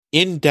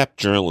In-depth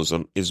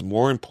journalism is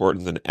more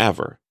important than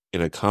ever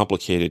in a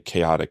complicated,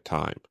 chaotic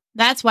time.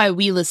 That's why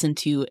we listen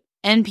to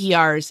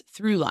NPR's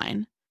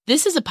Throughline.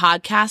 This is a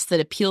podcast that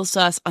appeals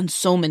to us on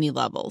so many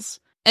levels.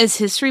 As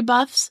history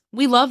buffs,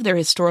 we love their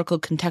historical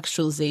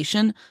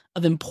contextualization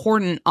of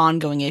important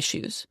ongoing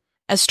issues.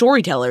 As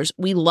storytellers,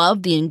 we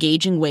love the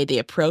engaging way they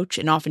approach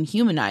and often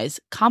humanize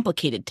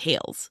complicated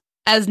tales.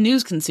 As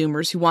news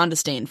consumers who want to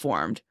stay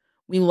informed,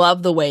 we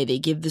love the way they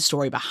give the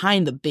story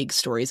behind the big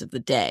stories of the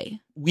day.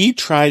 We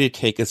try to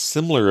take a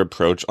similar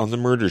approach on the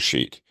Murder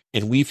Sheet,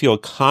 and we feel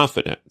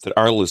confident that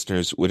our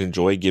listeners would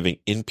enjoy giving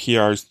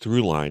NPR's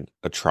Throughline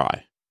a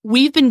try.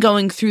 We've been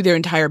going through their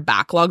entire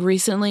backlog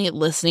recently,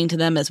 listening to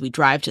them as we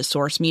drive to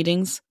source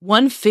meetings.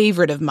 One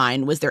favorite of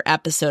mine was their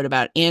episode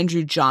about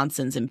Andrew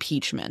Johnson's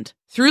impeachment.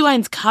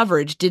 Throughline's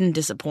coverage didn't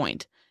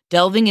disappoint,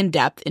 delving in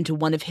depth into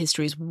one of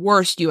history's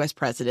worst U.S.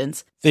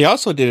 presidents. They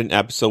also did an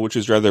episode which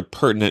is rather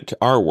pertinent to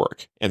our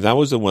work, and that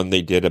was the one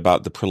they did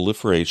about the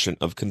proliferation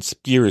of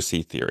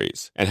conspiracy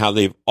theories and how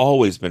they've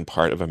always been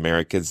part of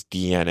America's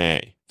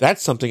DNA.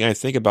 That's something I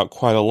think about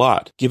quite a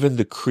lot, given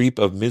the creep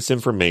of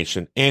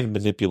misinformation and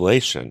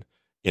manipulation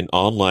in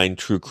online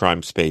true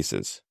crime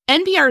spaces.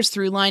 NPR's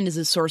Throughline is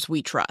a source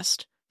we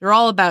trust. They're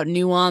all about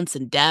nuance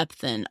and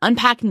depth and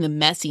unpacking the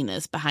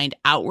messiness behind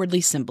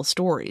outwardly simple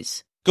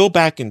stories. Go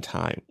back in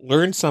time,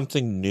 learn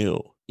something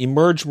new,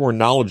 emerge more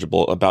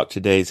knowledgeable about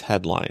today's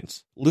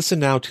headlines. Listen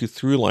now to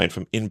Throughline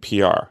from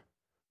NPR,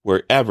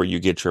 wherever you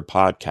get your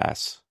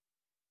podcasts.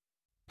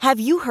 Have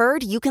you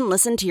heard you can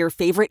listen to your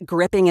favorite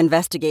gripping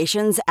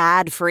investigations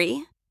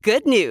ad-free?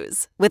 Good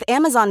news! With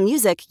Amazon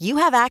Music, you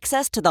have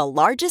access to the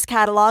largest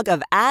catalog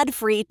of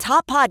ad-free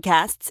top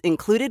podcasts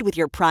included with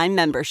your Prime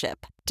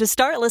membership. To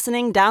start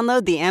listening,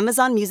 download the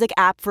Amazon Music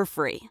app for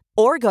free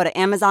or go to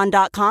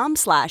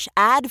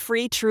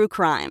amazon.com/ad-free true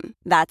crime.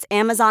 That's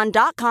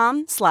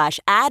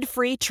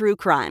amazon.com/ad-free true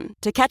crime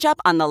to catch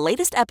up on the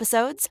latest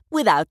episodes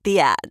without the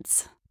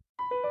ads.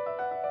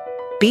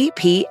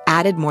 BP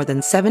added more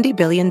than $70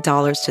 billion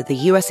to the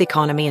U.S.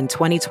 economy in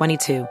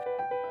 2022.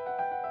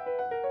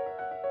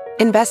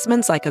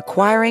 Investments like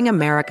acquiring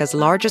America's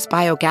largest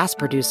biogas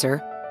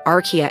producer,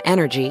 Archaea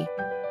Energy,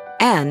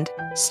 and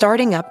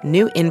starting up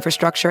new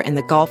infrastructure in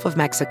the Gulf of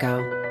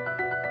Mexico.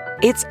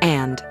 It's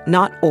and,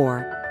 not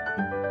or.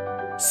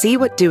 See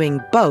what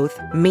doing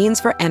both means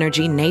for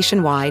energy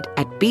nationwide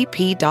at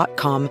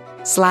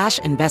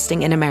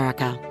bp.com/investing in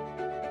America.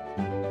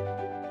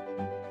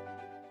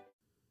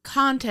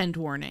 Content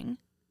warning.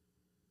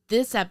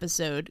 This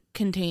episode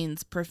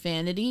contains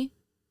profanity,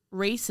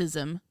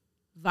 racism,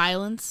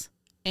 violence,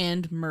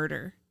 and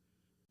murder.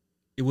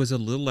 It was a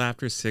little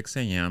after 6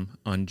 a.m.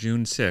 on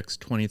June 6,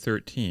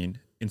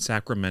 2013, in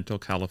Sacramento,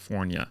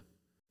 California.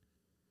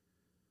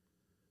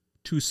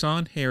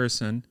 Tucson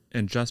Harrison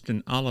and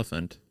Justin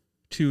Oliphant,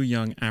 two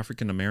young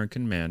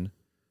African-American men,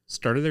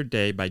 started their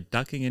day by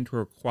ducking into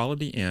a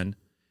Quality Inn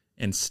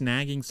and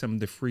snagging some of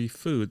the free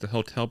food the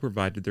hotel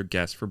provided their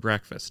guests for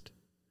breakfast.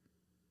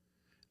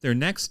 Their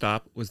next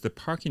stop was the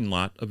parking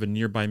lot of a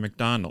nearby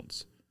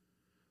McDonald's,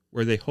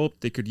 where they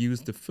hoped they could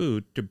use the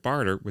food to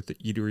barter with the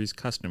eatery's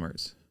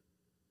customers.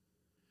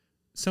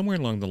 Somewhere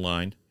along the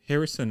line,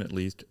 Harrison at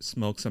least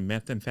smoked some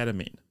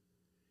methamphetamine.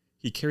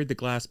 He carried the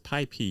glass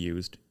pipe he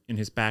used in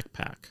his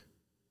backpack.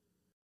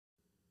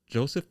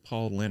 Joseph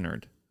Paul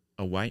Leonard,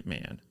 a white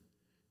man,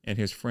 and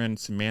his friend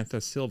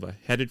Samantha Silva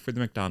headed for the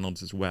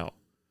McDonald's as well,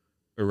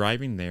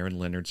 arriving there in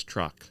Leonard's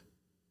truck.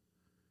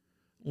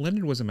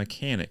 Leonard was a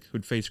mechanic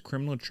who'd faced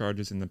criminal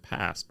charges in the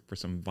past for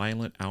some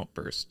violent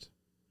outbursts.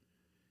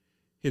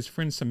 His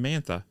friend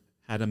Samantha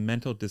had a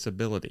mental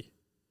disability.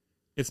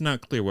 It's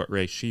not clear what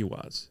race she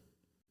was.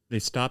 They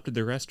stopped at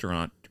the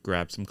restaurant to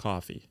grab some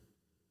coffee.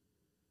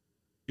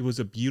 It was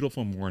a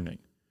beautiful morning,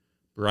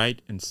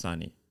 bright and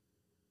sunny.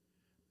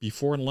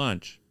 Before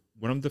lunch,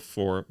 one of the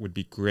four would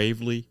be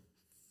gravely,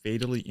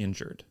 fatally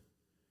injured,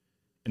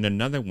 and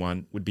another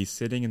one would be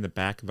sitting in the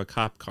back of a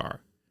cop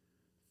car,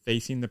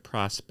 facing the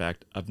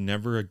prospect of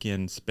never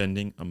again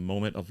spending a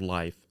moment of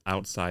life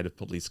outside of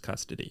police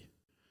custody.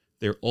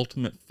 Their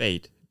ultimate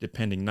fate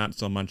depending not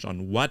so much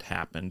on what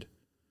happened,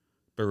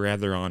 but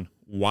rather on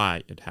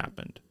why it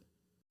happened.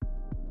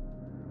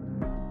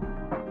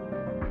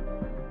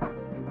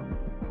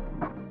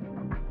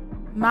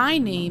 My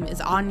name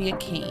is Anya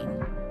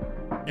Kane.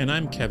 And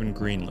I'm Kevin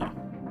Greenlee.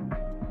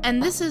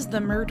 And this is The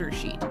Murder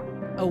Sheet,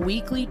 a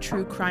weekly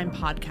true crime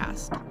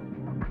podcast.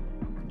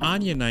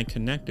 Anya and I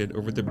connected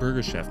over the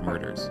Burger Chef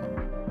murders,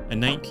 a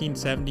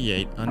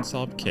 1978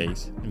 unsolved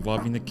case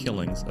involving the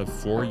killings of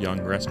 4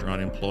 young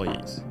restaurant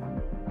employees.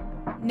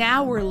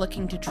 Now we're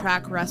looking to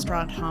track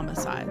restaurant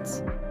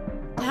homicides.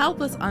 To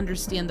help us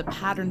understand the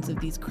patterns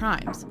of these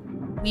crimes,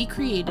 we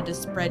created a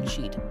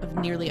spreadsheet of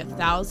nearly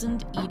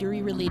 1,000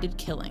 eatery-related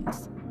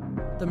killings,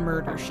 the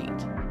Murder Sheet.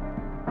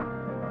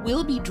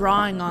 We'll be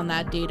drawing on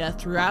that data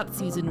throughout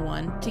Season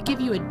 1 to give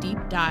you a deep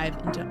dive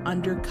into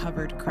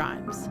undercovered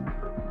crimes.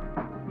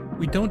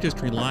 We don't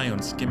just rely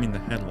on skimming the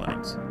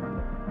headlines.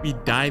 We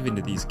dive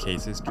into these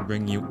cases to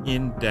bring you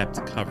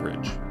in-depth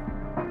coverage.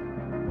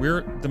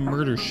 We're the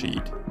Murder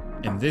Sheet,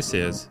 and this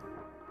is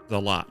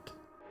The Lot.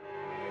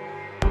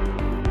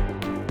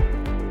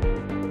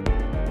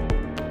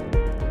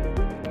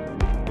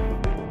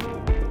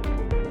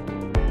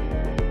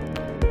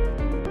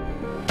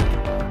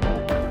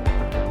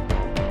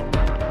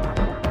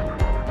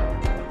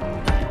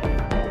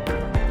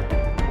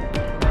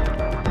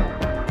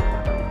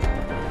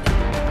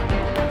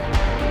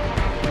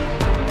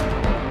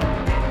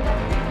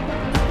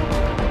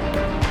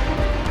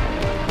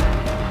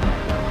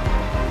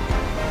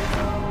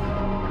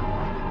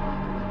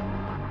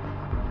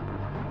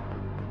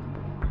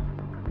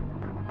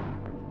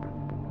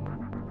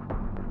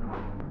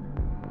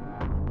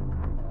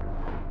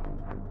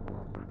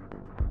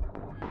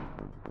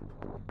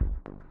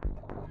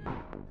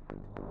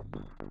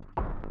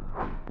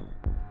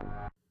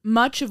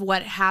 Much of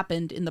what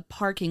happened in the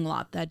parking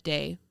lot that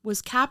day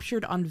was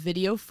captured on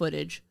video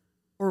footage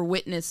or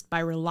witnessed by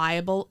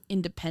reliable,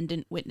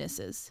 independent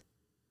witnesses.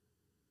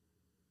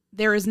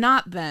 There is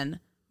not,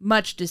 then,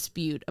 much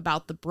dispute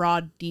about the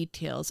broad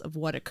details of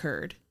what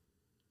occurred.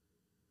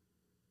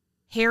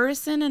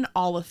 Harrison and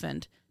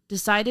Oliphant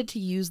decided to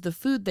use the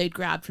food they'd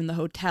grabbed from the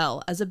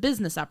hotel as a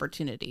business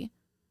opportunity.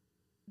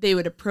 They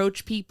would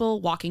approach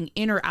people walking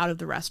in or out of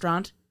the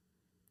restaurant,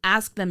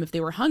 ask them if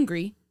they were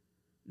hungry,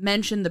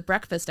 mention the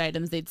breakfast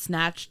items they'd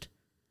snatched,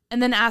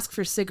 and then ask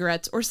for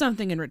cigarettes or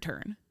something in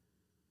return.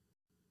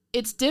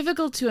 It's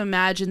difficult to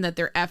imagine that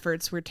their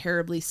efforts were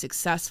terribly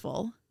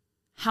successful.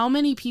 How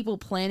many people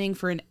planning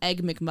for an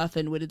Egg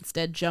McMuffin would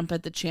instead jump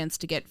at the chance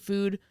to get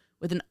food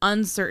with an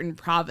uncertain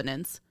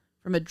provenance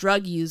from a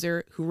drug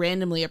user who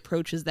randomly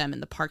approaches them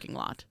in the parking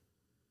lot?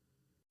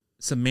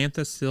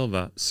 Samantha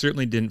Silva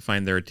certainly didn't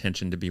find their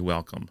attention to be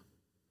welcome.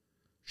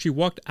 She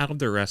walked out of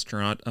the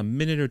restaurant a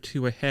minute or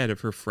two ahead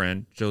of her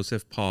friend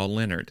Joseph Paul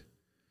Leonard.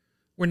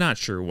 We're not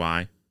sure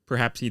why.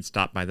 Perhaps he'd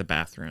stopped by the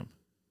bathroom.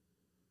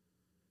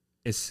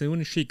 As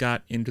soon as she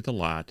got into the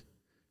lot,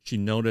 she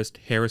noticed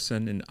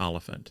Harrison and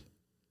Oliphant.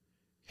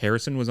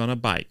 Harrison was on a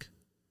bike.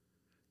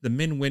 The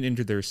men went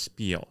into their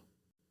spiel.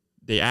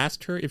 They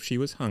asked her if she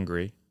was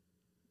hungry,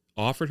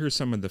 offered her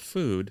some of the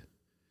food,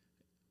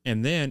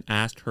 and then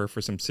asked her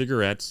for some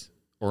cigarettes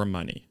or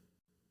money.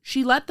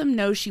 She let them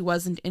know she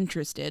wasn't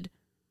interested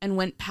and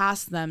went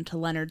past them to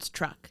Leonard's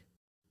truck.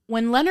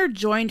 When Leonard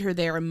joined her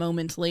there a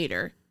moment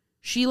later,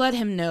 she let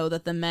him know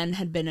that the men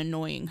had been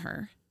annoying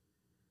her.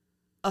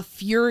 A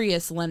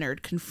furious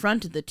Leonard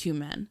confronted the two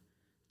men,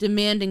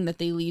 demanding that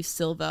they leave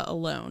Silva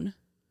alone.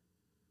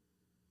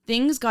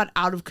 Things got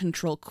out of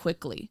control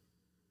quickly.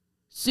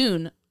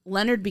 Soon,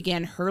 Leonard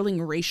began hurling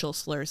racial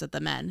slurs at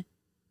the men,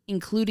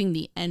 including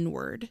the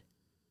N-word.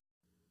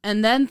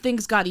 And then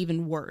things got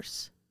even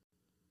worse.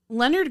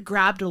 Leonard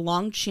grabbed a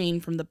long chain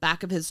from the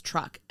back of his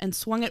truck and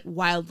swung it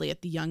wildly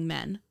at the young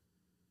men.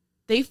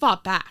 They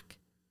fought back.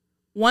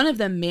 One of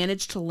them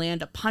managed to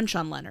land a punch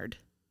on Leonard.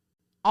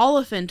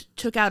 Oliphant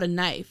took out a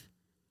knife,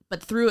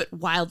 but threw it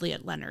wildly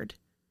at Leonard.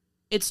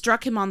 It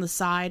struck him on the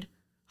side,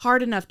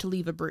 hard enough to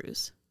leave a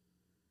bruise.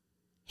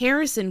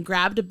 Harrison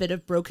grabbed a bit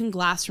of broken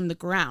glass from the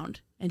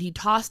ground, and he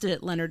tossed it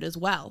at Leonard as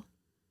well.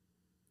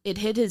 It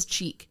hit his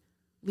cheek,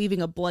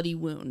 leaving a bloody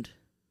wound.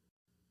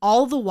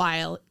 All the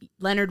while,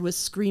 Leonard was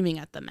screaming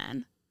at the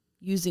men,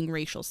 using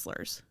racial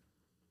slurs.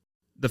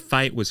 The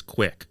fight was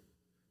quick.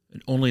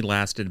 It only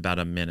lasted about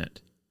a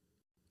minute.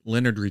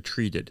 Leonard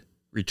retreated,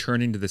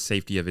 returning to the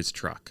safety of his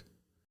truck.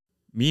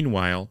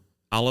 Meanwhile,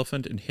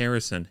 Oliphant and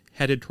Harrison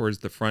headed towards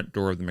the front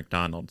door of the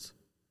McDonald's.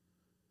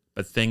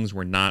 But things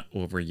were not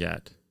over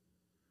yet.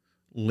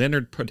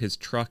 Leonard put his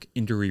truck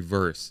into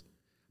reverse,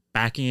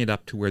 backing it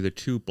up to where the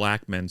two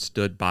black men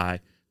stood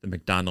by the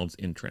McDonald's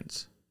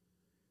entrance.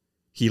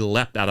 He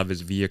leapt out of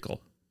his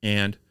vehicle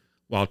and,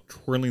 while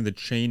twirling the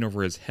chain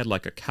over his head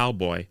like a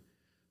cowboy,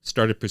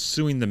 started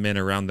pursuing the men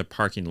around the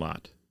parking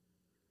lot.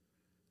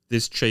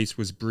 This chase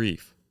was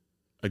brief,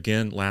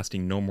 again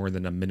lasting no more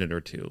than a minute or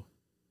two.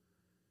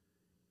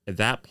 At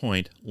that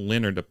point,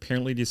 Leonard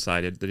apparently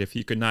decided that if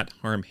he could not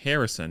harm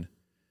Harrison,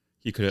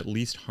 he could at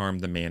least harm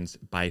the man's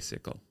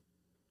bicycle.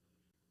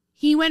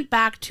 He went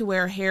back to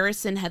where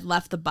Harrison had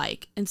left the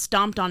bike and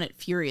stomped on it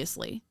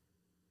furiously.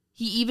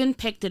 He even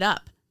picked it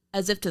up,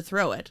 as if to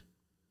throw it.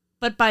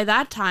 But by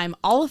that time,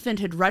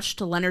 Oliphant had rushed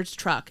to Leonard's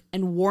truck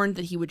and warned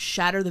that he would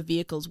shatter the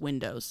vehicle's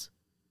windows.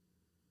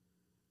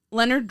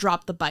 Leonard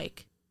dropped the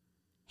bike.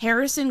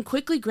 Harrison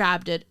quickly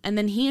grabbed it, and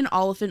then he and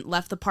Oliphant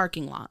left the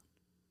parking lot.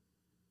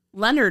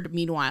 Leonard,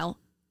 meanwhile,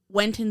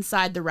 went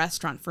inside the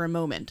restaurant for a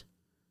moment,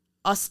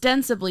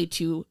 ostensibly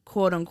to,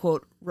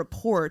 quote-unquote,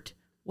 report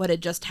what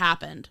had just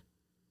happened.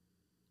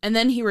 And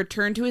then he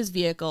returned to his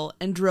vehicle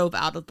and drove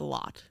out of the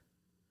lot.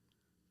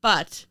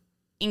 But,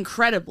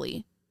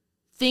 incredibly,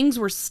 things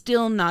were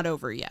still not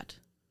over yet.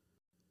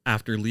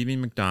 After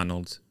leaving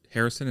McDonald's,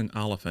 Harrison and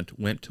Oliphant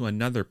went to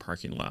another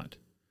parking lot,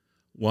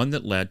 one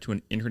that led to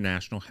an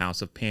International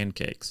House of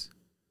Pancakes.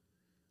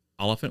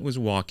 Oliphant was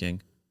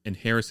walking, and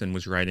Harrison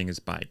was riding his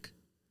bike.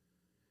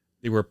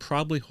 They were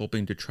probably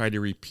hoping to try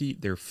to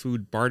repeat their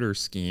food barter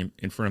scheme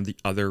in front of the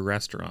other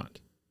restaurant.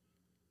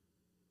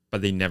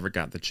 but they never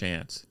got the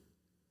chance.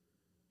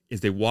 As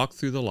they walked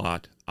through the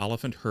lot,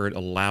 Oliphant heard a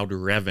loud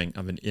revving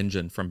of an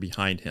engine from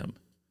behind him.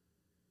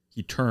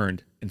 He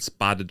turned and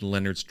spotted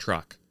Leonard's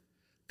truck,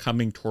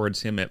 coming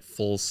towards him at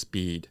full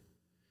speed.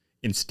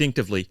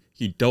 Instinctively,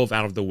 he dove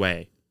out of the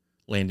way,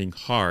 landing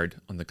hard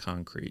on the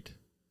concrete.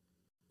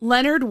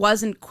 Leonard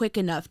wasn't quick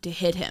enough to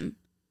hit him.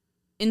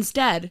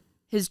 Instead,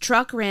 his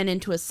truck ran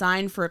into a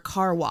sign for a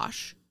car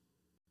wash.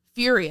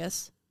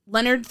 Furious,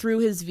 Leonard threw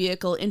his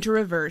vehicle into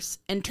reverse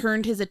and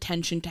turned his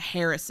attention to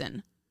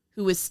Harrison,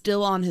 who was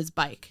still on his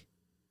bike.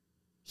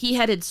 He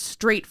headed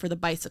straight for the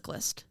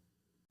bicyclist.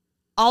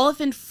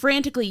 Oliphant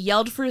frantically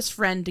yelled for his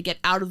friend to get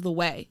out of the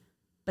way,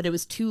 but it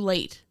was too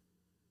late.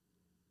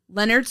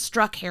 Leonard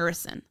struck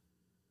Harrison.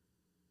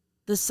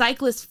 The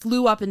cyclist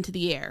flew up into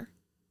the air,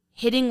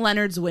 hitting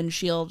Leonard's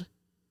windshield.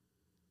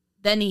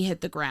 Then he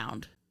hit the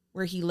ground,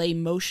 where he lay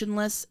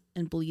motionless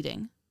and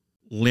bleeding.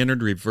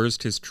 Leonard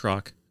reversed his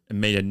truck and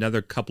made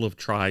another couple of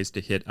tries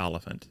to hit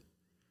Oliphant.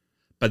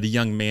 But the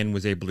young man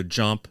was able to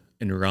jump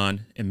and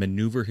run and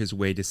maneuver his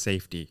way to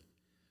safety,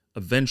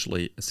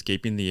 eventually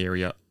escaping the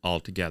area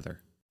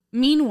altogether.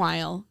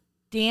 Meanwhile,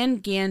 Dan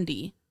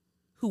Gandy,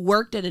 who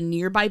worked at a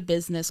nearby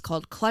business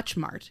called Clutch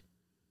Mart,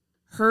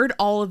 heard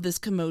all of this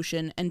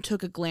commotion and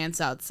took a glance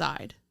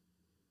outside.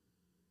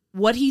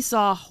 What he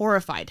saw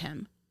horrified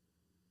him.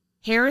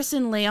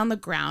 Harrison lay on the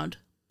ground,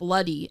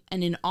 bloody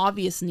and in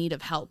obvious need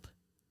of help.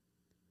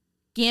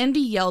 Gandy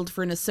yelled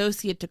for an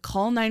associate to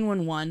call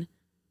 911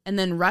 and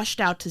then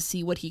rushed out to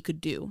see what he could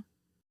do.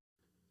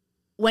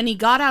 When he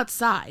got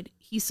outside,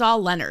 he saw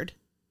Leonard,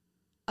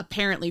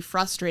 apparently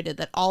frustrated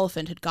that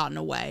Oliphant had gotten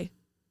away,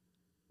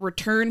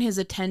 return his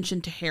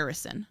attention to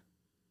Harrison.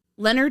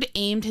 Leonard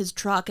aimed his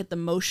truck at the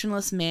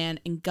motionless man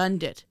and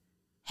gunned it,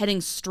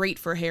 heading straight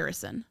for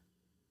Harrison.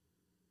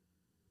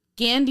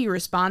 Gandy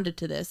responded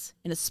to this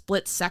in a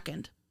split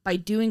second by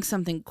doing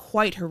something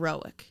quite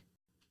heroic.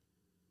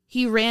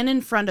 He ran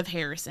in front of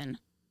Harrison,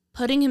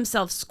 putting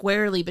himself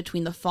squarely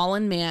between the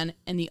fallen man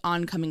and the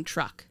oncoming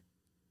truck.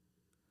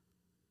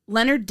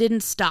 Leonard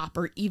didn't stop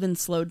or even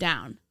slow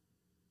down.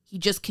 He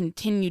just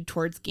continued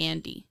towards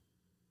Gandy.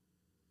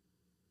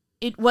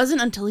 It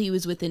wasn't until he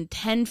was within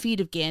 10 feet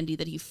of Gandy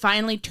that he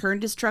finally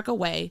turned his truck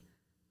away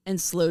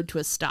and slowed to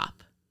a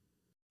stop.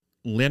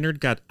 Leonard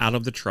got out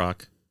of the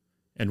truck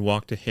and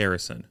walked to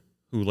Harrison,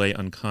 who lay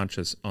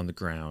unconscious on the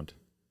ground.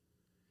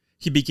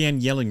 He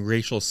began yelling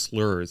racial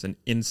slurs and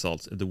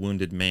insults at the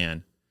wounded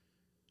man,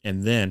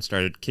 and then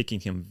started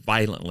kicking him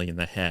violently in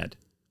the head,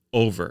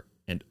 over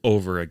and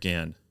over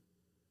again.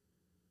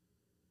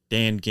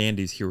 Dan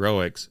Gandy's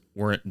heroics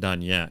weren't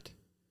done yet.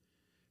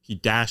 He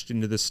dashed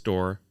into the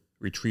store,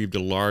 retrieved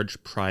a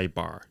large pry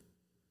bar.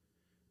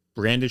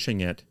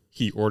 Brandishing it,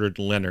 he ordered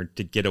Leonard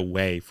to get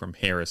away from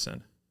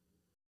Harrison.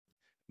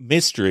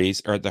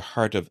 Mysteries are at the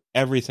heart of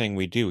everything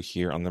we do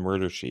here on the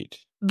Murder Sheet.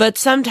 But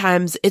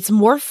sometimes it's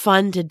more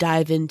fun to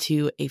dive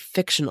into a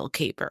fictional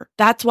caper.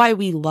 That's why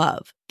we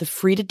love the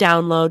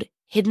free-to-download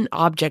hidden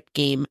object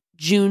game,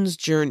 June's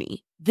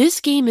Journey. This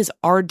game is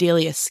our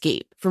daily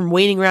escape from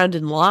waiting around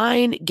in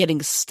line,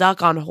 getting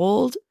stuck on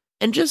hold,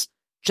 and just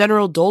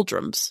general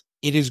doldrums.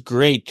 It is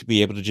great to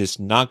be able to just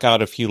knock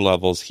out a few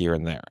levels here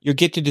and there. You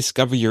get to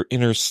discover your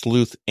inner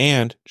sleuth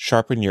and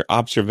sharpen your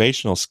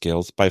observational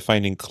skills by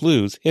finding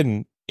clues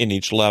hidden in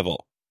each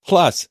level.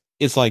 Plus,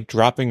 it's like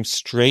dropping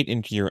straight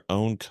into your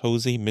own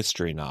cozy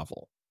mystery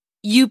novel.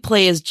 You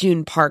play as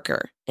June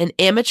Parker, an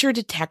amateur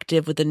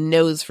detective with a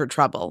nose for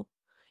trouble.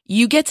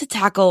 You get to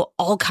tackle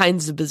all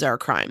kinds of bizarre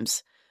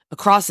crimes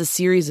across a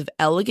series of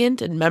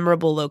elegant and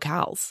memorable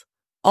locales.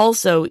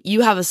 Also,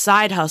 you have a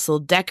side hustle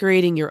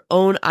decorating your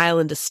own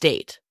island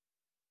estate.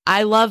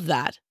 I love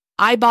that.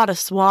 I bought a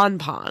swan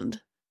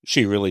pond.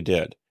 She really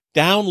did.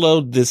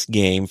 Download this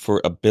game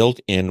for a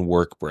built-in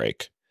work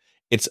break.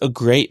 It's a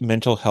great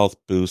mental health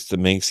boost that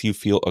makes you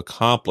feel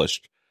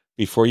accomplished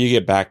before you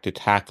get back to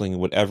tackling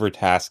whatever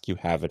task you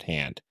have at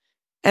hand.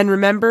 And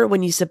remember,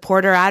 when you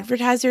support our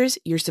advertisers,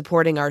 you're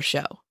supporting our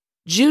show.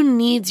 June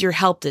needs your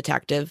help,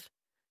 detective.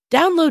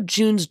 Download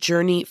June's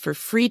Journey for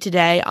free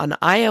today on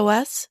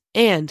iOS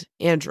and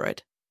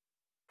Android.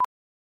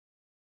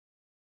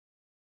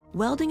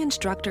 Welding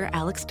instructor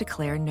Alex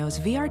DeClaire knows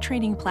VR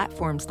training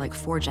platforms like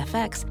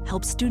ForgeFX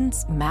help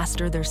students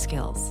master their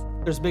skills.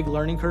 There's a big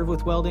learning curve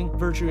with welding.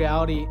 Virtual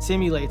reality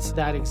simulates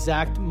that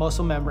exact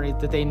muscle memory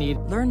that they need.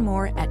 Learn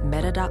more at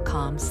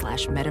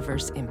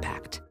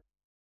meta.com/metaverseimpact.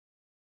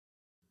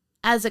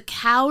 As a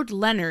cowed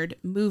Leonard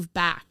moved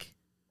back,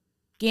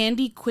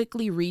 Gandy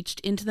quickly reached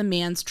into the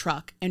man's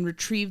truck and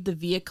retrieved the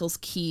vehicle's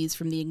keys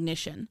from the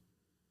ignition.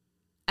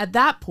 At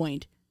that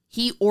point,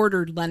 he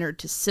ordered Leonard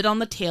to sit on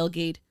the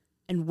tailgate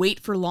and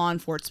wait for law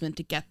enforcement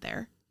to get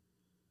there.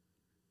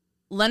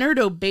 Leonard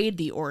obeyed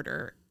the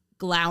order,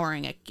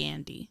 glowering at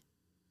Gandy.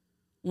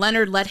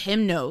 Leonard let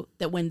him know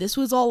that when this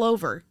was all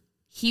over,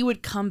 he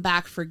would come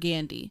back for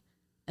Gandy,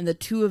 and the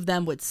two of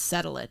them would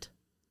settle it.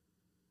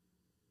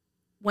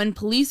 When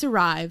police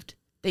arrived,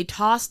 they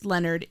tossed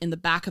Leonard in the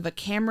back of a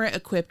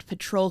camera-equipped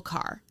patrol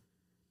car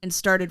and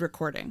started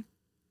recording.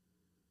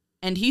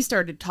 and he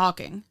started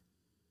talking.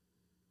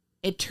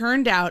 It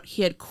turned out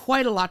he had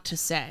quite a lot to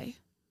say.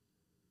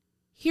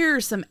 Here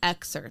are some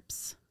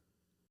excerpts.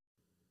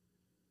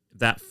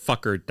 That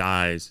fucker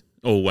dies.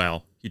 Oh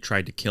well, he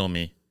tried to kill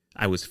me.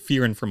 I was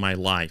fearing for my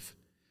life.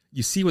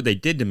 You see what they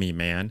did to me,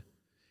 man.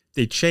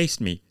 They chased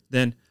me,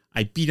 then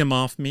I beat him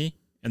off me,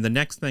 and the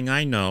next thing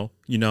I know,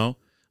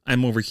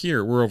 I'm over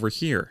here, we're over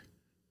here.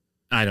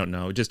 I don't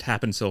know, it just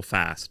happened so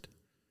fast.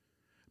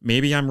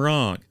 Maybe I'm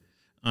wrong.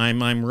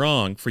 I'm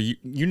wrong, for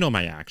you know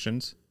my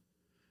actions.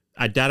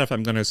 I doubt if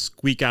I'm going to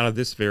squeak out of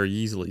this very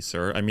easily,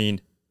 sir. I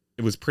mean,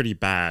 it was pretty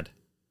bad.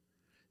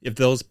 If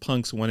those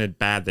punks wanted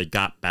bad, they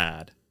got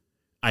bad.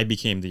 I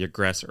became the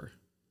aggressor.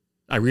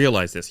 I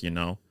realized this,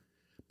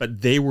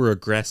 but they were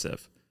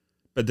aggressive.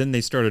 But then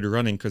they started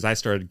running because I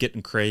started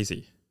getting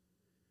crazy.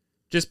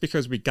 Just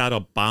because we got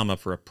Obama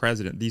for a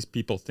president, these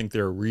people think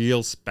they're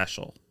real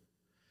special.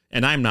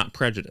 And I'm not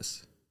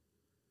prejudiced.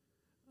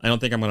 I don't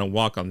think I'm going to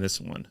walk on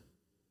this one.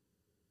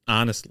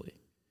 Honestly,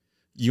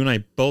 you and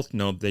I both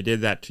know if they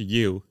did that to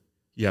you,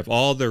 you have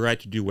all the right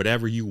to do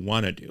whatever you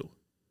want to do.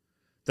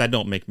 That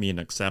don't make me an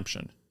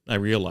exception. I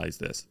realize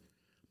this.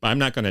 But I'm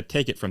not going to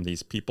take it from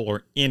these people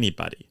or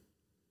anybody.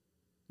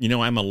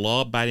 I'm a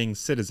law-abiding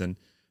citizen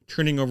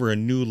turning over a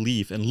new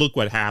leaf, and look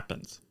what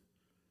happens.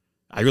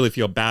 I really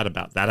feel bad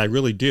about that. I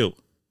really do.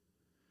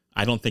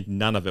 I don't think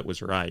none of it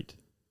was right.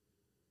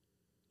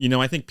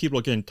 I think people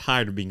are getting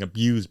tired of being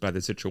abused by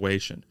the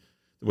situation,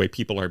 the way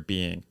people are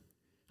being.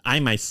 I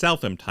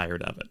myself am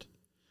tired of it.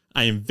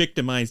 I am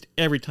victimized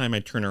every time I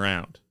turn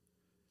around.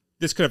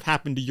 This could have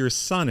happened to your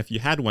son if you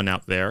had one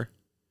out there.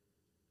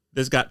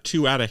 This got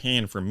too out of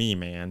hand for me,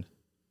 man.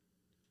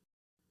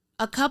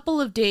 A couple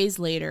of days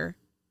later,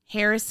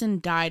 Harrison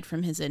died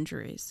from his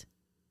injuries.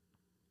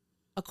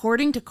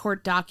 According to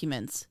court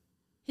documents,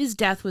 his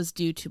death was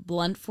due to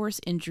blunt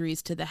force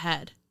injuries to the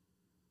head.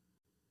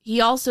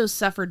 He also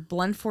suffered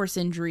blunt force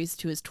injuries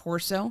to his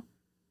torso,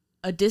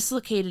 a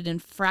dislocated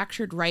and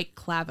fractured right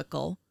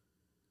clavicle,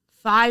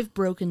 5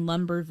 broken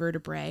lumbar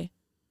vertebrae,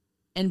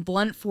 and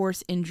blunt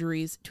force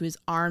injuries to his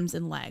arms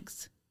and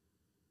legs.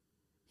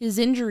 His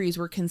injuries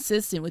were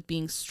consistent with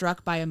being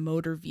struck by a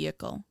motor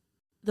vehicle.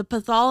 The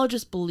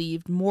pathologist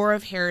believed more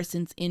of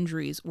Harrison's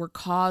injuries were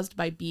caused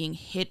by being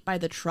hit by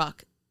the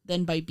truck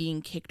than by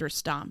being kicked or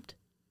stomped.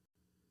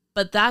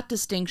 But that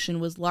distinction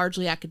was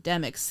largely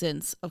academic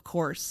since, of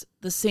course,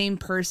 the same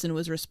person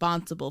was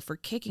responsible for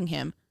kicking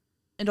him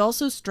and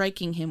also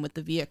striking him with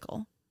the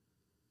vehicle.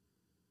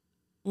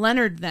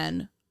 Leonard,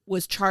 then,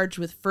 was charged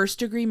with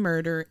first-degree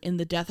murder in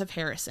the death of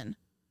Harrison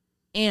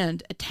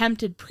and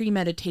attempted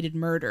premeditated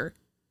murder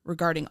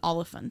regarding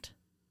Oliphant.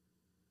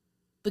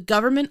 The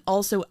government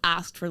also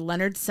asked for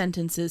Leonard's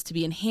sentences to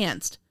be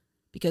enhanced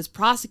because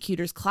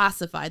prosecutors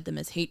classified them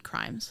as hate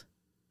crimes.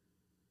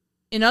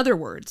 In other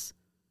words,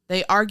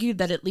 they argued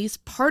that at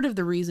least part of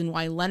the reason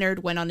why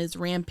Leonard went on his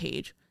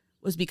rampage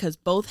was because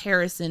both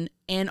Harrison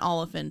and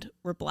Oliphant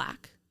were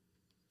black.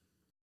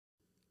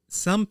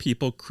 Some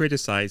people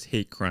criticize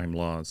hate crime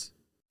laws.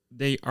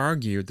 They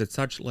argue that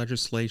such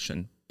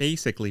legislation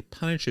basically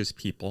punishes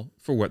people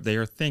for what they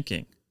are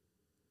thinking.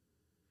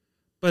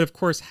 But of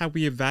course, how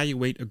we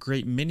evaluate a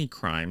great many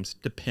crimes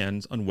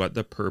depends on what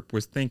the perp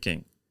was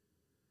thinking.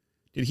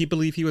 Did he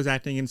believe he was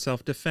acting in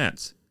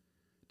self-defense?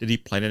 Did he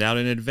plan it out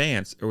in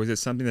advance, or was it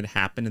something that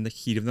happened in the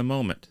heat of the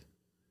moment?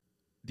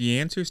 The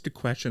answers to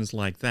questions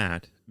like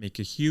that make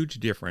a huge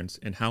difference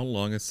in how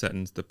long a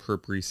sentence the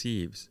perp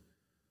receives,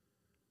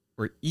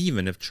 or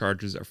even if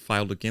charges are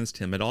filed against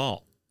him at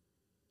all.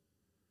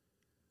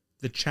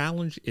 The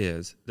challenge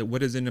is that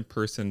what is in a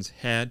person's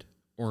head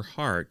or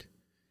heart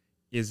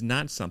is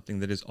not something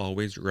that is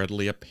always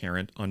readily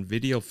apparent on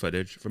video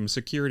footage from a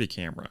security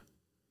camera.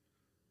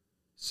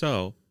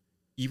 So,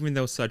 even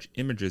though such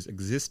images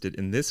existed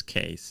in this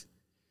case,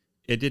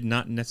 it did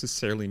not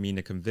necessarily mean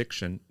a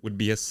conviction would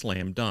be a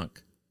slam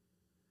dunk.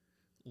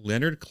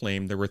 Leonard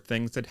claimed there were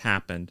things that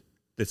happened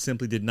that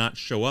simply did not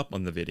show up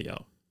on the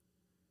video.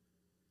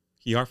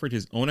 He offered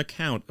his own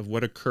account of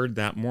what occurred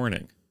that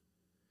morning.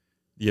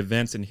 The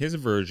events in his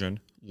version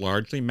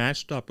largely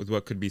matched up with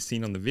what could be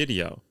seen on the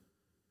video,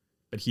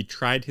 but he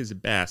tried his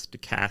best to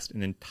cast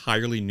an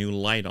entirely new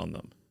light on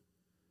them.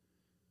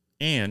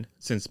 And,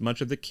 since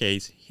much of the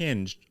case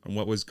hinged on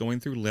what was going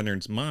through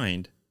Leonard's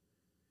mind,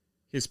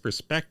 his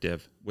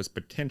perspective was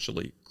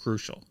potentially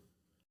crucial.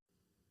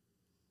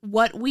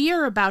 What we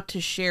are about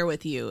to share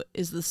with you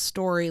is the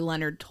story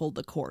Leonard told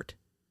the court.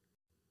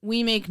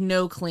 We make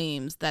no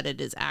claims that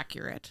it is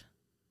accurate.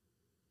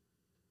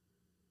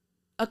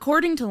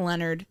 According to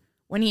Leonard,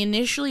 when he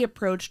initially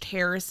approached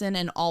Harrison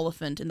and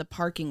Oliphant in the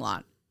parking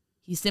lot,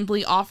 he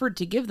simply offered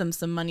to give them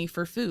some money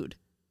for food,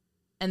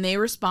 and they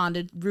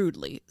responded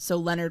rudely, so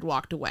Leonard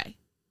walked away.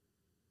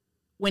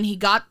 When he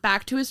got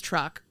back to his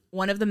truck,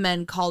 one of the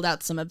men called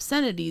out some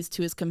obscenities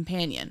to his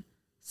companion,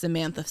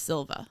 Samantha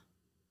Silva.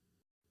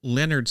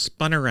 Leonard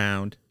spun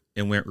around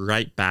and went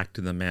right back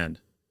to the men.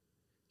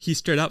 He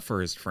stood up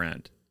for his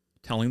friend,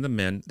 telling the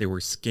men they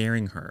were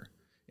scaring her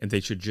and they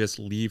should just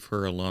leave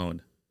her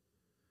alone.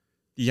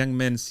 The young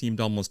men seemed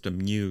almost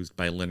amused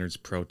by Leonard's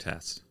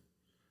protests.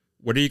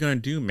 "What are you going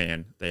to do,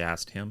 man?" they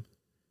asked him.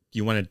 "Do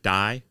you want to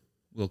die?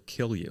 We'll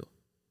kill you."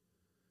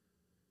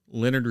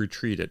 Leonard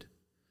retreated,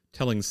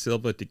 telling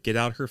Silva to get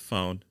out her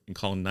phone and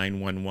call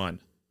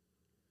 911.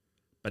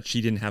 But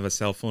she didn't have a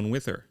cell phone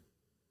with her.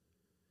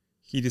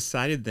 He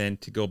decided then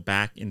to go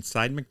back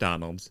inside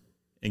McDonald's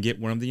and get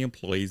one of the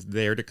employees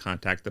there to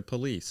contact the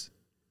police.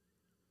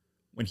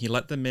 When he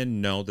let the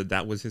men know that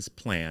that was his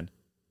plan,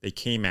 they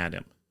came at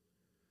him.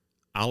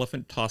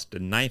 Oliphant tossed a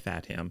knife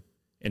at him,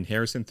 and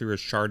Harrison threw a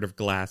shard of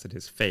glass at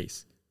his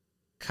face,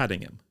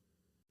 cutting him.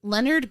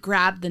 Leonard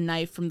grabbed the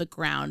knife from the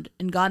ground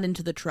and got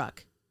into the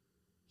truck.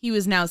 He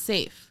was now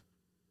safe.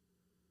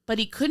 But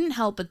he couldn't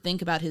help but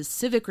think about his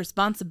civic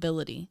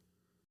responsibility.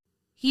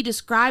 He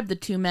described the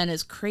two men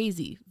as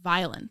crazy,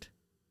 violent.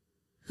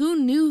 Who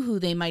knew who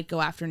they might go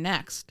after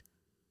next?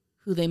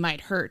 Who they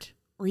might hurt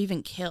or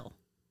even kill?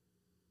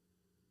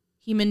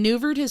 He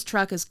maneuvered his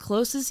truck as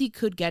close as he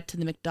could get to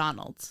the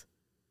McDonald's,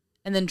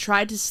 and then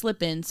tried to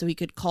slip in so he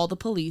could call the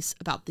police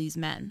about these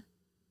men.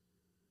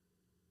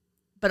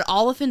 But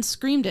Oliphant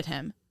screamed at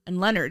him, and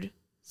Leonard,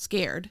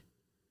 scared,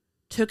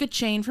 took a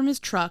chain from his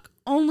truck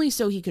only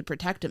so he could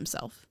protect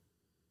himself.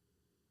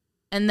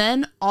 And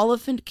then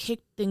Oliphant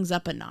kicked things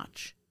up a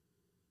notch.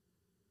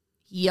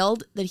 He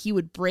yelled that he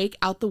would break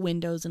out the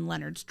windows in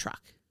Leonard's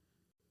truck.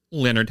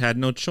 Leonard had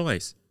no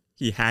choice.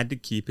 He had to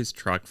keep his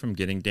truck from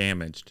getting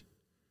damaged.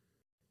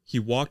 He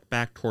walked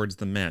back towards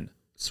the men,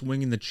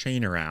 swinging the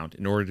chain around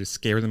in order to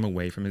scare them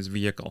away from his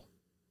vehicle.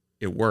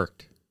 It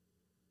worked.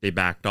 They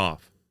backed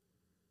off.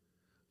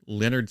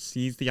 Leonard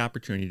seized the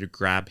opportunity to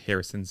grab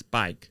Harrison's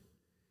bike.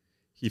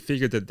 He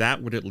figured that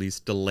that would at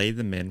least delay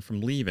the men from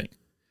leaving,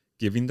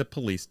 giving the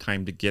police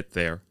time to get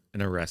there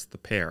and arrest the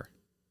pair.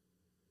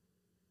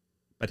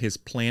 But his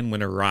plan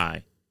went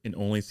awry and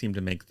only seemed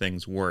to make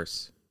things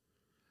worse.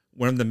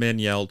 One of the men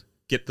yelled,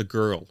 "Get the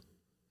girl,"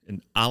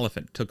 and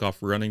Oliphant took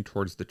off running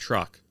towards the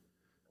truck,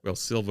 while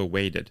Silva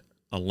waited,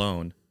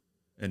 alone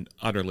and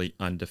utterly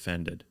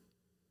undefended.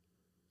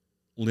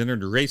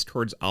 Leonard raced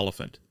towards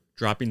Oliphant,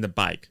 dropping the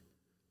bike,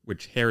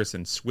 which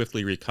Harrison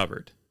swiftly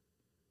recovered.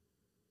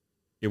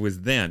 It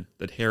was then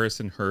that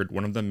Harrison heard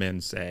one of the men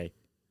say,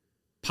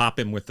 "Pop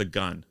him with the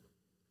gun."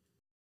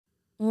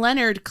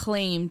 Leonard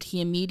claimed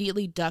he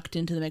immediately ducked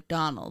into the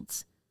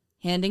McDonald's,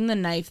 handing the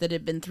knife that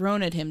had been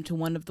thrown at him to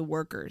one of the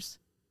workers.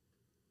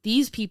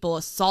 "These people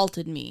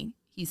assaulted me,"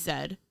 he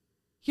said.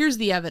 "Here's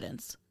the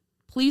evidence.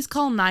 Please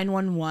call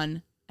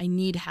 911. I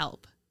need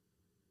help."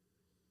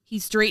 He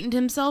straightened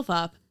himself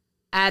up,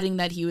 adding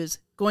that he was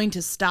going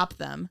to stop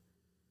them,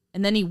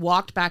 and then he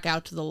walked back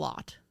out to the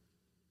lot.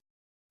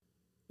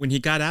 When he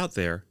got out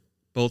there,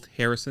 both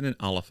Harrison and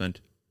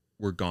Oliphant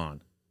were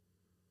gone.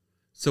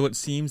 So it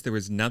seems there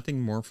was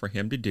nothing more for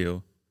him to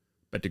do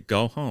but to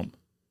go home.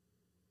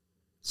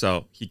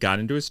 So he got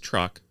into his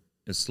truck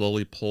and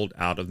slowly pulled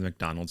out of the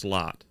McDonald's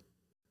lot.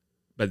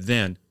 But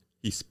then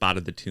he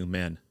spotted the two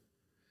men.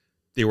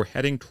 They were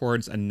heading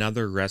towards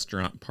another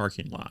restaurant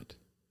parking lot,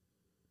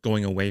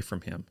 going away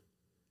from him.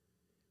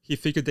 He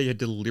figured they had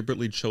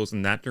deliberately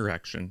chosen that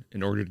direction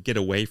in order to get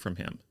away from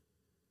him.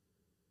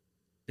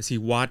 As he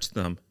watched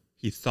them,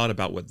 he thought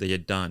about what they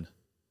had done.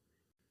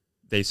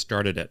 They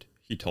started it,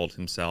 he told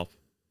himself.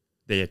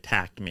 They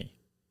attacked me.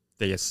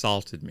 They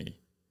assaulted me.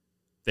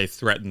 They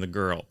threatened the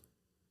girl.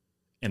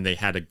 And they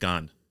had a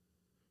gun.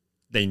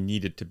 They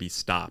needed to be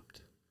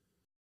stopped.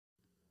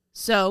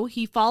 So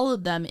he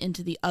followed them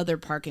into the other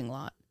parking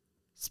lot,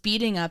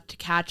 speeding up to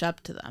catch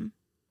up to them.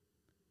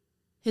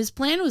 His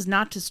plan was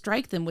not to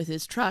strike them with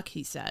his truck,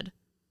 he said.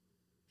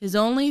 His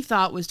only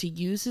thought was to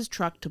use his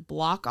truck to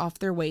block off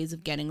their ways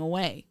of getting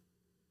away.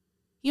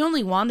 He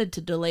only wanted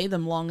to delay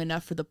them long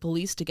enough for the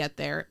police to get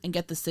there and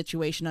get the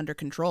situation under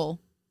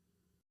control.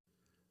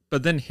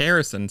 But then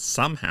Harrison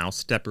somehow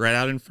stepped right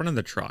out in front of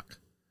the truck.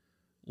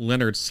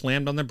 Leonard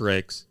slammed on the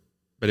brakes,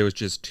 but it was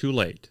just too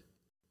late.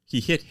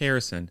 He hit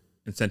Harrison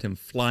and sent him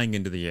flying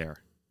into the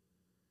air.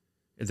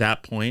 At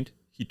that point,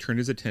 he turned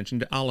his attention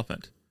to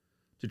Oliphant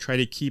to try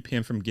to keep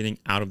him from getting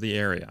out of the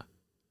area.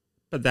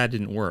 But that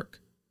didn't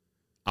work.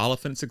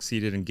 Oliphant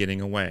succeeded in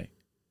getting away.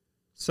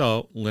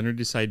 So Leonard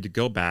decided to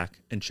go back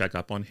and check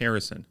up on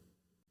Harrison.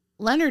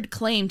 Leonard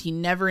claimed he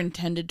never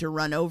intended to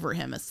run over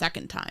him a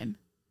second time.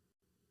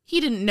 He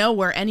didn't know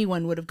where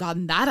anyone would have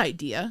gotten that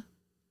idea.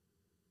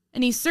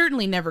 And he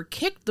certainly never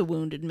kicked the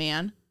wounded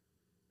man,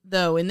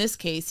 though in this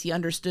case he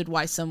understood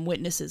why some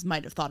witnesses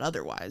might have thought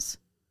otherwise.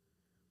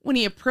 When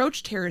he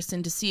approached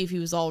Harrison to see if he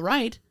was all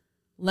right,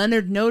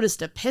 Leonard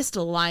noticed a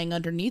pistol lying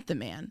underneath the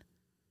man.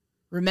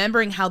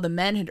 Remembering how the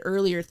men had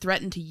earlier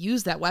threatened to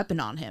use that weapon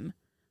on him,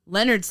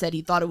 Leonard said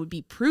he thought it would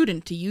be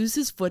prudent to use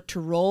his foot to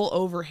roll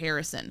over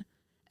Harrison,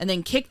 and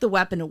then kick the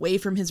weapon away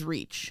from his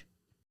reach.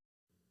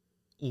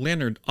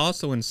 Leonard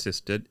also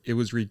insisted it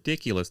was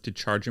ridiculous to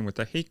charge him with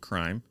a hate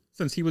crime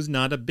since he was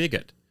not a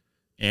bigot,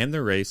 and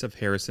the race of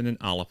Harrison and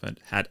Oliphant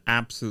had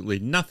absolutely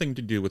nothing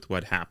to do with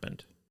what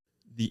happened.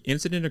 The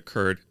incident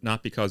occurred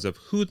not because of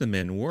who the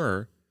men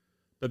were,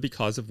 but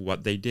because of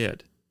what they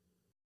did.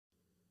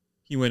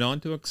 He went on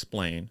to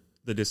explain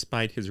that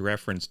despite his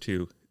reference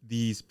to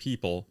these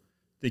people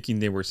thinking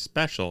they were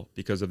special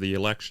because of the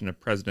election of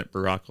President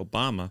Barack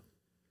Obama,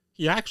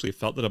 he actually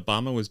felt that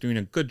Obama was doing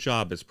a good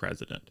job as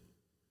president.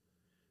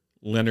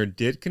 Leonard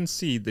did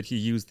concede that he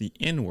used the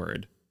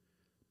N-word,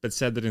 but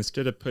said that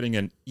instead of putting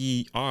an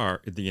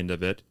ER at the end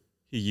of it,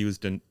 he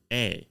used an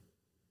A.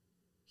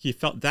 He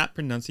felt that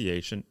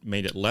pronunciation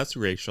made it less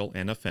racial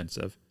and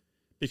offensive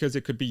because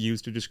it could be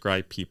used to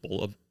describe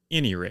people of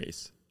any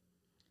race.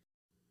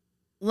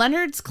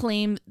 Leonard's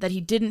claim that he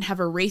didn't have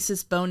a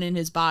racist bone in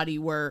his body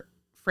were,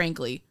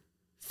 frankly,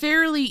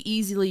 fairly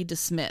easily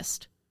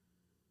dismissed.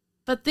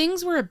 But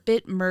things were a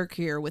bit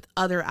murkier with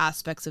other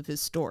aspects of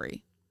his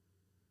story.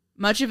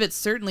 Much of it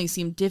certainly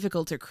seemed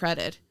difficult to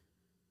credit,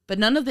 but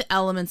none of the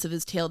elements of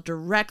his tale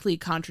directly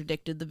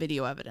contradicted the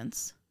video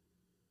evidence.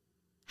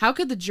 How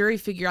could the jury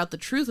figure out the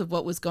truth of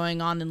what was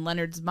going on in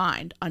Leonard's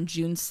mind on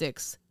June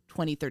 6,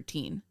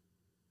 2013?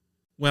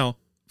 Well,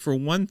 for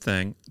one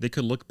thing, they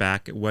could look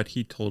back at what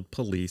he told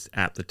police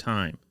at the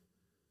time.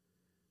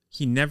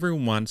 He never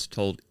once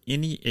told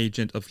any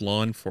agent of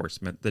law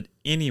enforcement that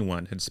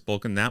anyone had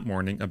spoken that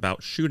morning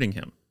about shooting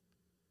him.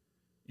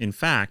 In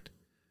fact,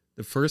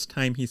 the first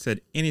time he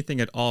said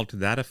anything at all to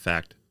that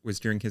effect was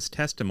during his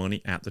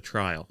testimony at the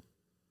trial.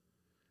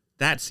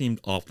 That seemed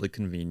awfully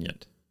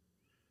convenient.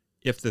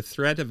 If the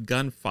threat of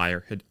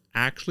gunfire had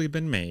actually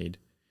been made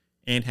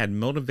and had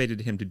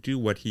motivated him to do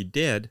what he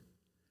did,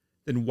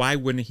 then why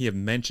wouldn't he have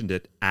mentioned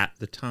it at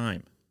the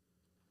time?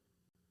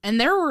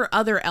 And there were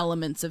other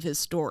elements of his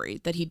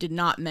story that he did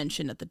not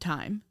mention at the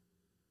time.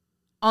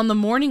 On the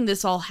morning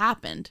this all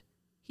happened,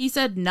 he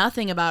said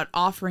nothing about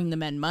offering the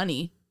men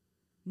money,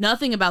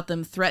 nothing about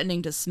them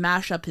threatening to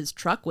smash up his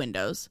truck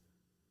windows,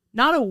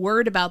 not a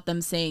word about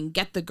them saying,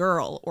 "Get the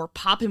girl," or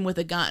 "Pop him with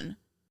a gun."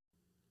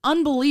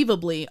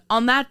 Unbelievably,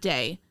 on that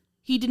day,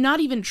 he did not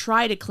even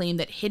try to claim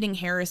that hitting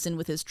Harrison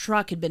with his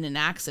truck had been an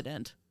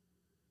accident.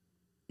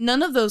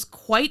 None of those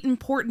quite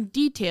important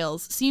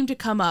details seemed to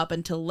come up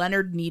until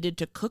Leonard needed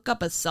to cook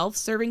up a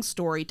self-serving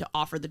story to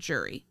offer the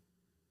jury.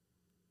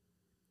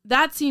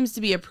 That seems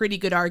to be a pretty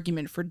good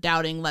argument for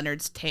doubting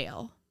Leonard's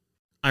tale.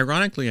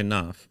 Ironically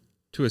enough,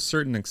 to a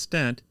certain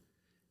extent,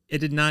 it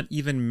did not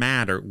even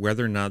matter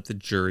whether or not the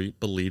jury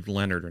believed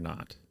Leonard or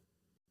not.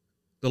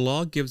 The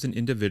law gives an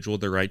individual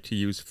the right to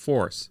use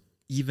force,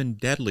 even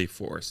deadly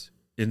force,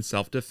 in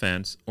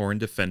self-defense or in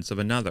defense of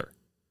another.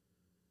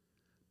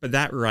 But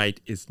that right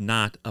is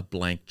not a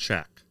blank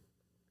check.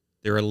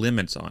 There are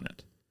limits on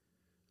it.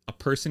 A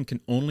person can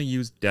only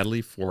use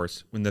deadly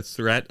force when the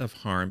threat of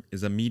harm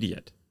is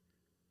immediate.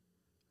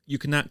 You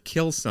cannot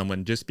kill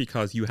someone just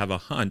because you have a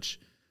hunch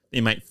they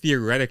might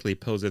theoretically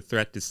pose a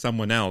threat to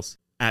someone else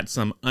at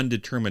some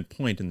undetermined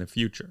point in the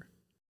future.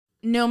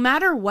 No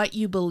matter what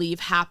you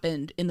believe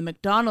happened in the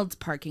McDonald's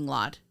parking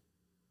lot,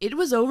 it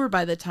was over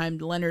by the time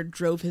Leonard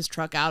drove his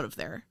truck out of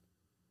there.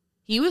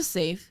 He was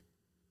safe,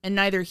 and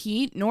neither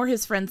he nor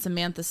his friend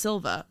Samantha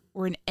Silva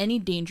were in any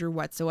danger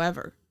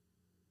whatsoever.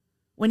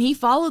 When he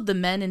followed the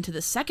men into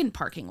the second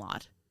parking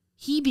lot,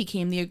 he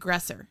became the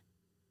aggressor,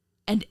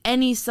 and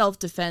any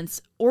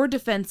self-defense or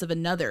defense of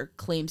another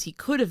claims he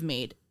could have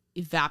made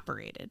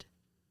evaporated.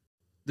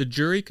 The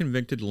jury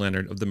convicted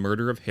Leonard of the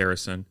murder of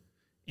Harrison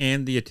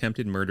and the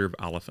attempted murder of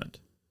Oliphant,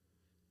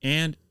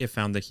 and it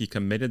found that he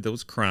committed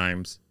those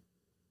crimes,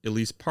 at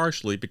least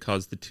partially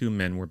because the two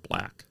men were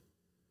black.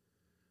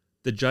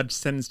 The judge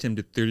sentenced him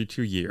to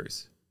 32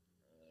 years.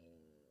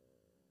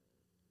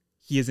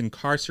 He is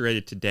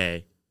incarcerated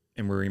today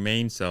and will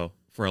remain so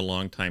for a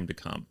long time to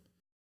come.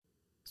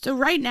 So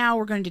right now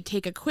we're going to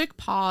take a quick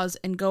pause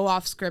and go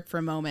off script for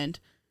a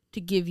moment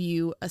to give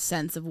you a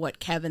sense of what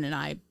Kevin and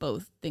I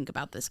both think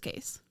about this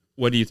case.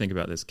 What do you think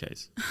about this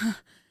case?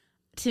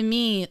 To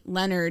me,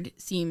 Leonard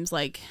seems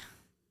like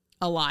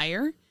a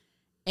liar,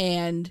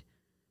 and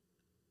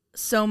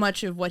so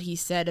much of what he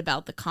said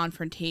about the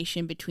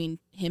confrontation between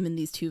him and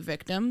these two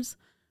victims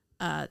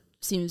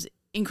seems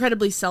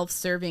incredibly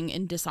self-serving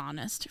and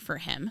dishonest for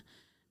him.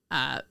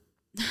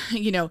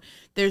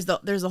 There's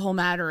the whole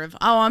matter of,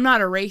 oh, I'm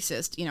not a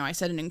racist. I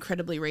said an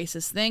incredibly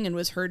racist thing and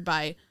was heard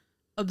by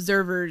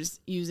observers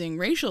using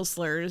racial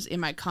slurs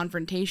in my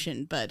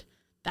confrontation, but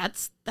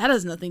that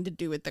has nothing to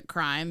do with the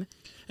crime.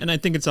 And I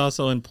think it's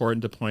also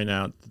important to point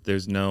out that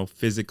there's no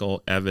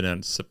physical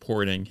evidence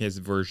supporting his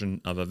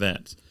version of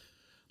events.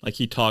 Like,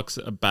 he talks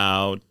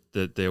about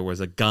that there was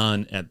a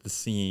gun at the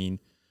scene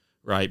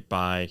right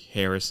by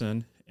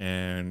Harrison,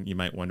 and you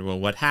might wonder, well,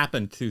 what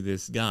happened to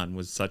this gun?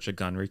 Was such a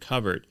gun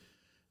recovered?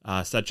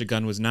 Such a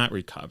gun was not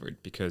recovered,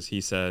 because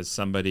he says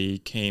somebody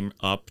came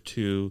up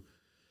to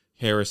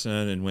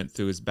Harrison and went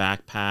through his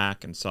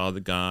backpack and saw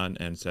the gun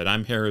and said,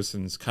 "I'm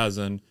Harrison's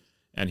cousin,"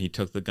 and he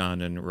took the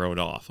gun and rode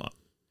off.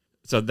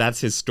 So that's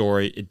his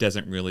story. It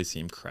doesn't really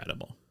seem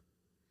credible.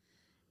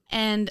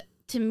 And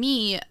to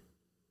me,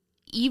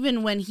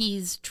 even when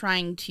he's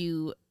trying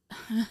to,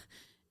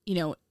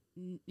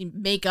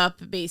 make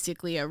up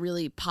basically a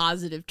really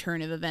positive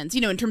turn of events,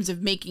 in terms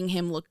of making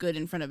him look good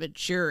in front of a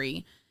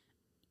jury,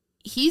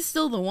 he's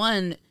still the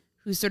one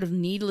who's sort of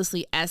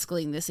needlessly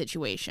escalating the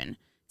situation.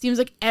 Seems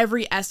like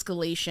every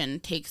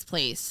escalation takes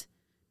place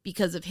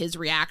because of his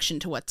reaction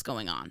to what's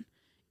going on.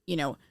 You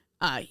know,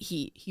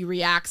 he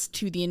reacts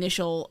to the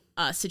initial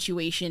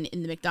situation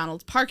in the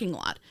McDonald's parking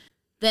lot.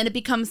 Then it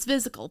becomes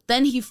physical.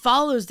 Then he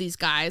follows these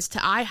guys to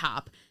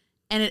IHOP.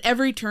 And at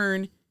every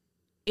turn,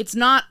 it's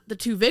not the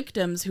two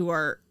victims who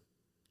are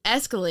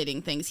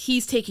escalating things.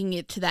 He's taking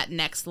it to that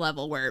next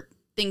level where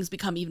things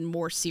become even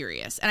more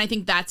serious. And I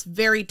think that's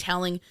very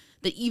telling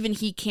that even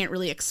he can't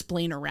really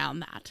explain around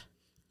that.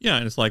 Yeah,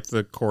 and it's like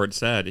the court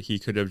said, he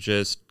could have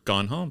just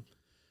gone home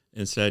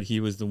and said he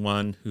was the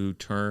one who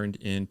turned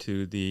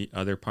into the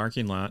other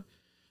parking lot.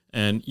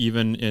 And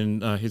even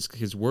in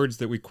his words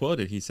that we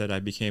quoted, he said, "I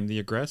became the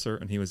aggressor,"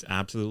 and he was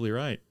absolutely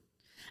right.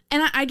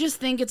 And I just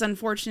think it's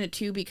unfortunate,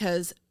 too,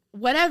 because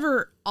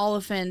whatever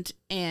Oliphant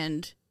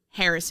and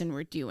Harrison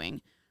were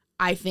doing,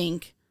 I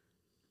think,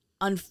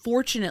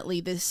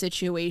 unfortunately, this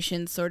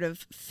situation sort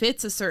of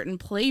fits a certain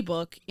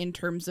playbook in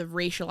terms of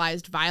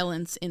racialized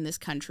violence in this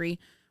country,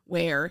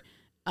 where,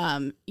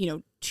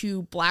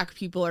 two black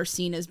people are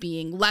seen as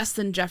being less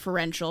than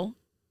deferential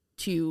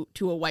to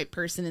a white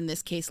person, in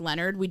this case,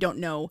 Leonard. We don't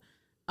know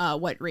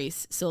what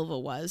race Silva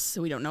was,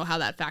 so we don't know how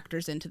that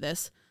factors into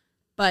this.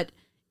 But,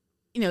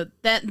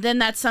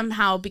 that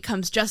somehow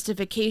becomes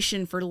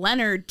justification for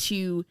Leonard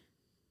to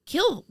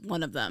kill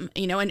one of them,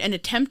 and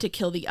attempt to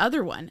kill the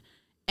other one.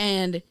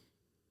 And,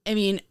 I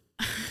mean,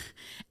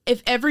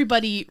 if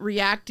everybody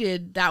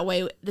reacted that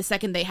way the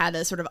second they had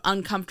a sort of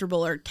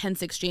uncomfortable or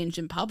tense exchange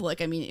in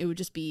public, I mean, it would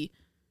just be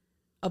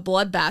a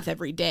bloodbath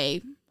every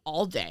day,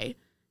 all day.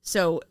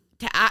 So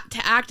to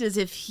act as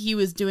if he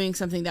was doing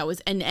something that was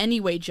in any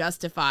way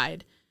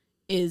justified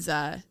is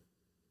kind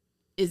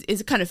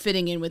of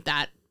fitting in with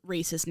that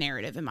racist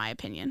narrative, in my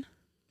opinion.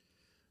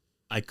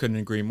 I couldn't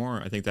agree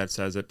more. I think that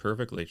says it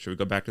perfectly. Should we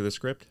go back to the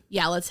script?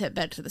 Yeah, let's hit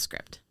back to the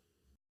script.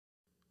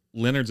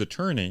 Leonard's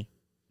attorney,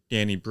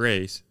 Danny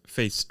Brace,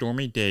 faced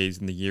stormy days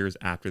in the years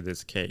after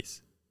this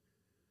case.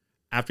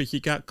 After he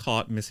got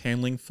caught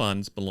mishandling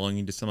funds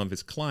belonging to some of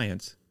his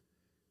clients,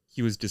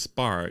 he was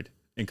disbarred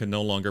and could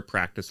no longer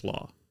practice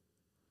law.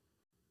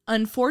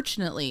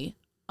 Unfortunately,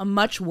 a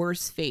much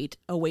worse fate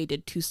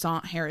awaited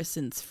Toussaint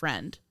Harrison's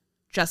friend,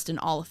 Justin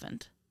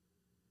Oliphant.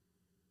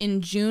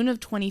 In June of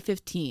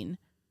 2015,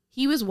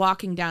 he was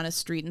walking down a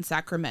street in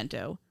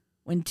Sacramento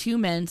when two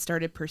men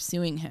started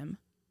pursuing him.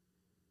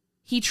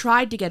 He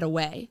tried to get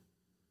away,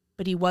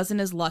 but he wasn't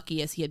as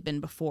lucky as he had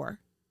been before.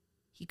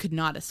 He could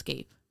not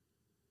escape.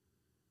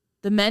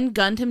 The men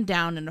gunned him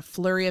down in a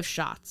flurry of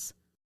shots,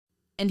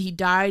 and he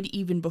died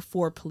even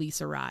before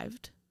police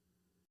arrived.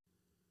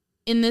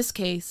 In this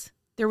case,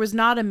 there was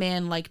not a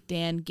man like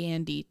Dan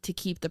Gandy to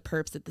keep the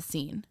perps at the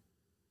scene.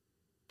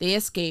 They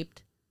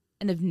escaped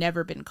and have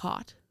never been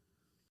caught.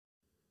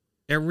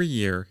 Every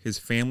year, his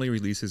family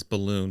releases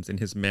balloons in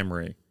his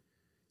memory,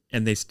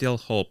 and they still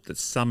hope that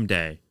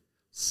someday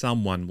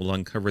someone will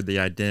uncover the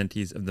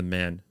identities of the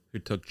men who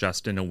took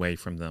Justin away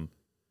from them.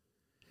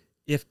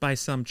 If by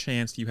some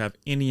chance you have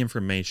any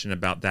information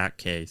about that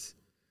case,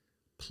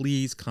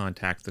 please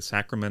contact the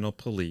Sacramento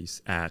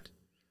Police at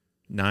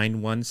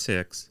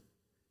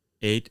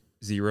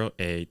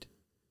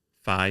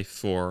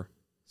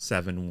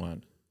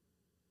 916-808-5471.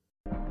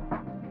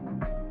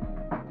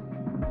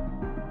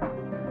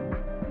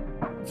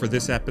 For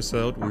this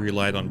episode, we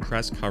relied on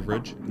press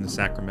coverage in the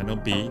Sacramento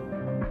Bee,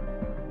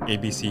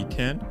 ABC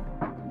 10,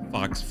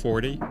 Fox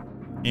 40,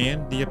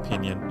 and the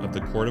opinion of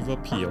the Court of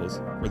Appeals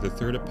for the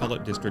 3rd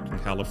Appellate District in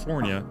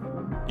California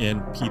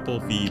in People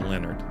v.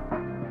 Leonard.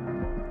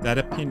 That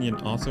opinion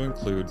also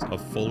includes a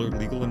fuller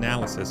legal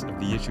analysis of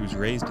the issues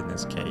raised in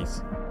this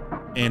case,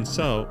 and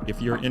so,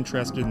 if you're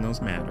interested in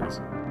those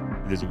matters,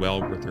 it is well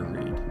worth a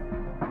read.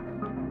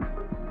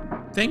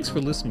 Thanks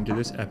for listening to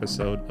this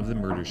episode of The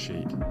Murder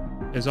Sheet.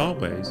 As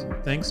always,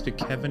 thanks to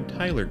Kevin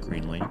Tyler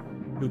Greenlee,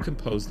 who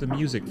composed the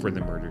music for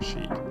The Murder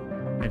Sheet,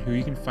 and who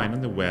you can find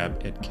on the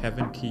web at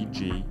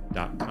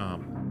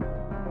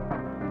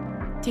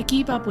kevintg.com. To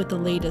keep up with the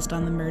latest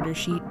on The Murder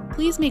Sheet,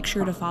 please make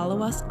sure to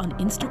follow us on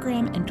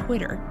Instagram and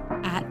Twitter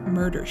at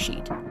Murder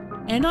Sheet,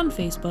 and on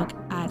Facebook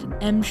at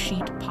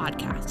MSheet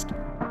Podcast,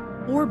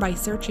 or by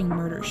searching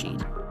Murder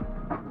Sheet.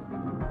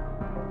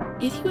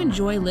 If you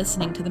enjoy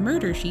listening to The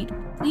Murder Sheet,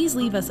 please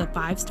leave us a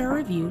 5-star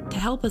review to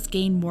help us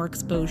gain more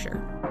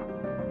exposure.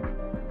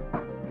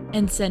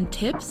 And send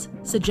tips,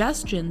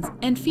 suggestions,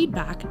 and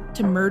feedback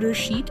to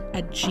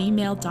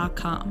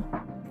murdersheet@gmail.com.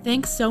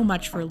 Thanks so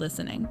much for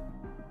listening.